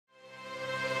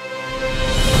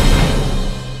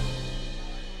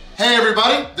Hey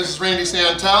everybody, this is Randy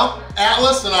Santel,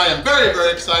 Atlas, and I am very,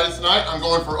 very excited tonight. I'm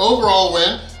going for overall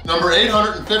win, number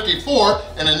 854,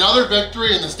 and another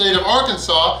victory in the state of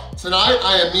Arkansas. Tonight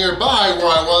I am nearby where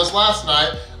I was last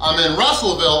night. I'm in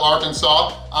Russellville,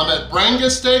 Arkansas. I'm at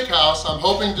Brangus Steakhouse. I'm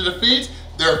hoping to defeat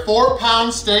their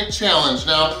 4-pound steak challenge.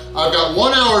 Now, I've got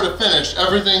 1 hour to finish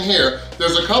everything here.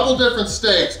 There's a couple different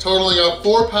steaks totaling up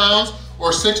 4 pounds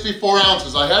or 64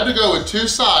 ounces. I had to go with 2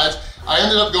 sides. I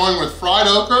ended up going with fried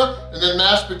okra and then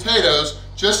mashed potatoes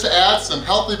just to add some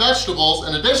healthy vegetables.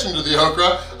 In addition to the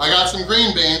okra, I got some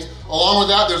green beans. Along with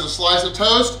that, there's a slice of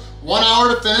toast. 1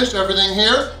 hour to finish everything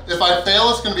here. If I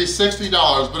fail, it's gonna be $60.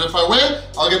 But if I win,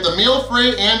 I'll get the meal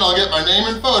free and I'll get my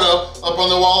name and photo up on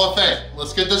the wall of fame.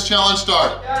 Let's get this challenge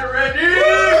started. Got it,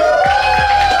 Randy!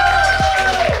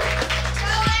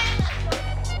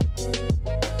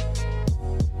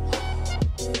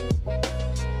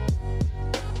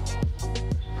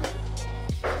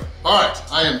 All right,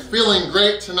 I am feeling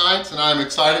great tonight and I'm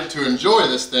excited to enjoy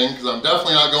this thing because I'm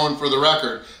definitely not going for the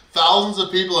record. Thousands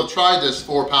of people have tried this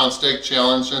 4-pound steak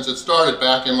challenge since it started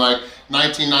back in like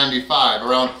 1995.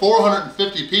 Around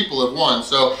 450 people have won,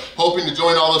 so hoping to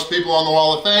join all those people on the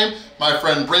Wall of Fame. My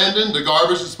friend Brandon, the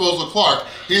Garbage Disposal Clark,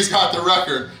 he's got the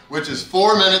record, which is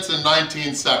 4 minutes and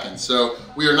 19 seconds. So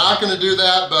we are not gonna do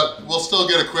that, but we'll still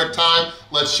get a quick time.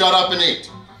 Let's shut up and eat.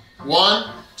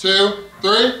 1, 2,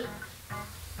 3.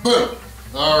 Boom!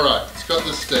 All right, let's cut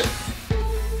this steak.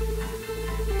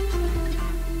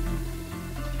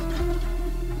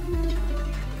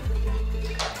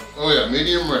 Oh yeah,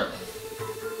 medium rare.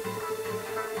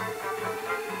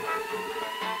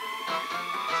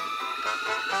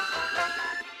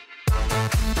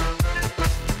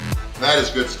 That is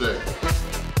good steak.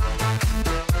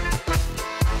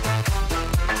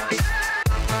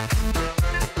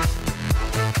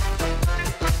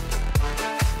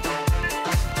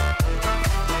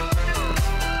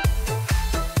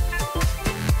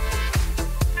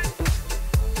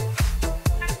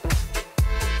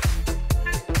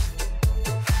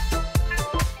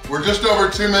 We're just over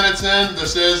 2 minutes in.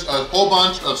 This is a whole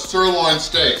bunch of sirloin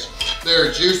steaks. They are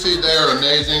juicy, they are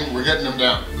amazing. We're getting them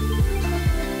down.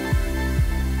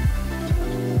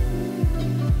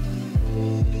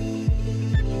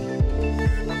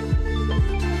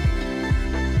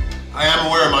 I am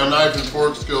aware my knife and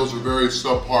fork skills are very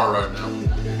subpar right now.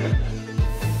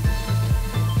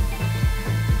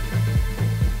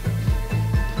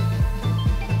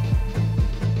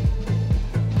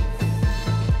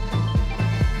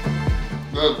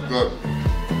 That's good.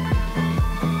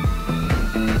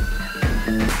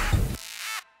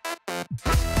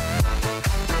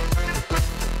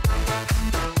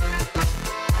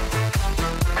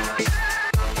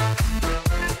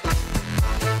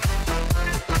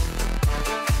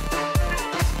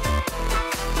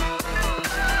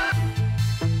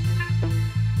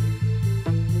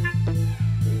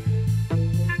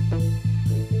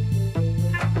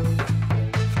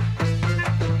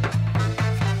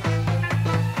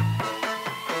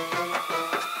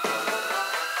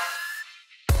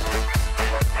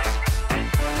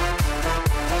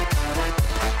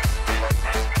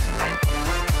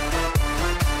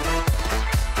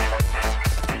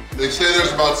 They say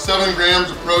there's about 7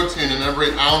 grams of protein in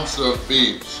every ounce of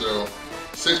beef, so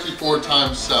 64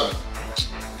 times 7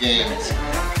 gains.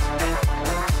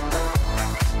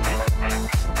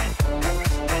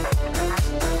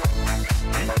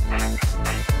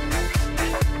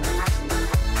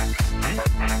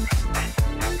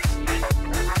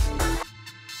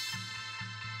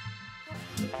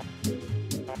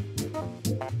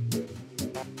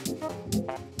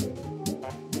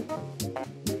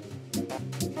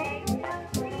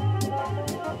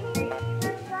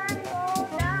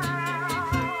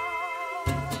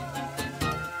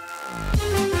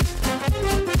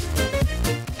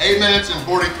 Eight minutes and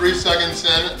 43 seconds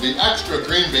in, the extra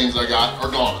green beans I got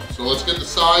are gone. So let's get the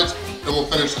sides and we'll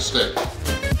finish the steak.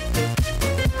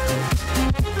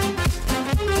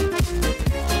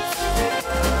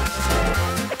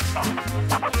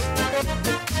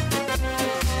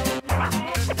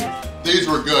 These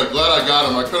were good, glad I got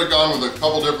them. I could have gone with a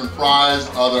couple different fries,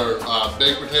 other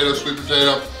baked potato, sweet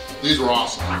potato. These were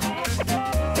awesome.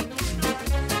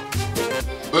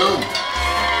 Boom.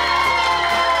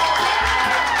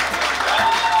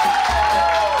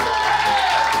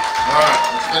 All right,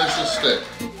 let's finish this steak.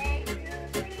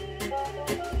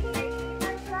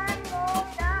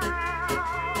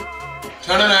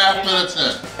 Ten and a half minutes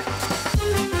in.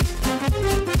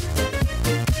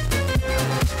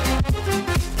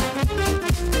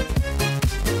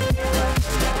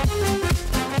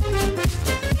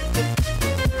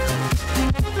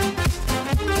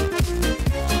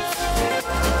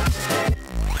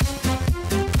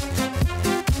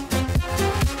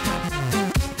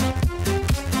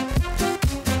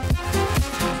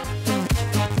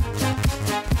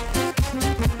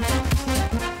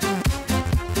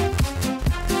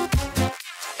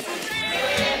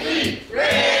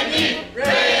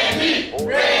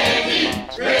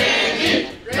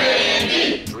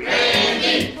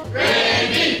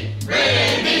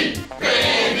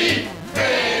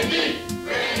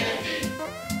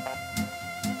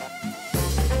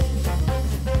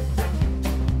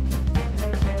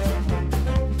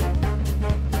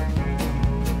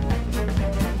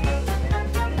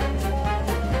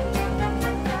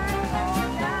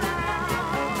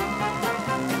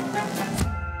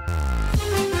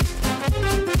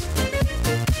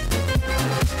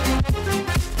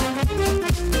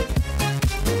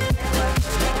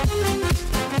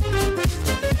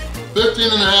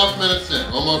 15 and a half minutes in,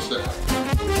 almost there.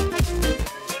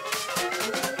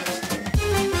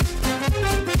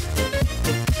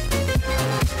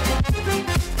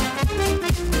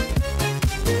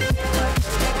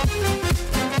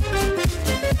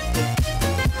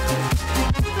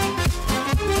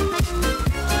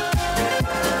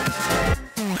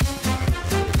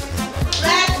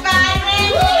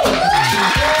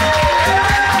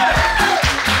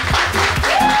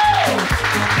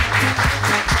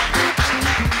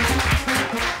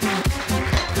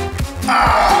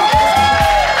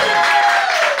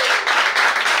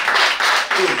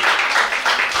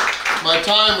 My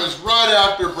time was right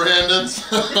after Brandon's.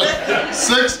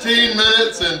 16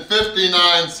 minutes and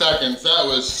 59 seconds. That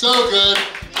was so good.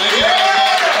 Thank you guys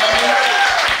all for coming.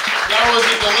 That was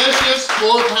a delicious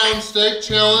 4-pound steak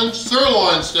challenge,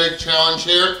 sirloin steak challenge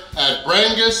here at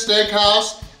Brangus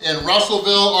Steakhouse in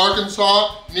Russellville,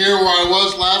 Arkansas, near where I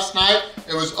was last night.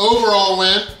 It was overall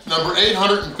win number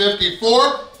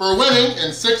 854 for winning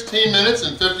in 16 minutes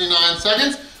and 59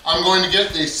 seconds. I'm going to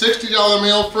get the $60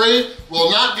 meal free.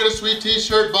 Will not get a sweet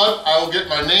t-shirt, but I will get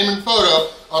my name and photo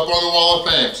up on the wall of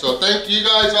fame. So thank you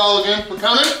guys all again for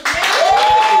coming.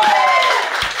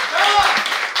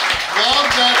 Love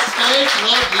that steak,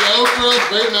 love the okra,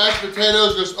 great mashed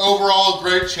potatoes, just overall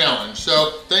great challenge.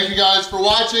 So thank you guys for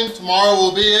watching. Tomorrow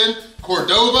we'll be in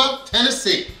Cordova,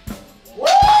 Tennessee.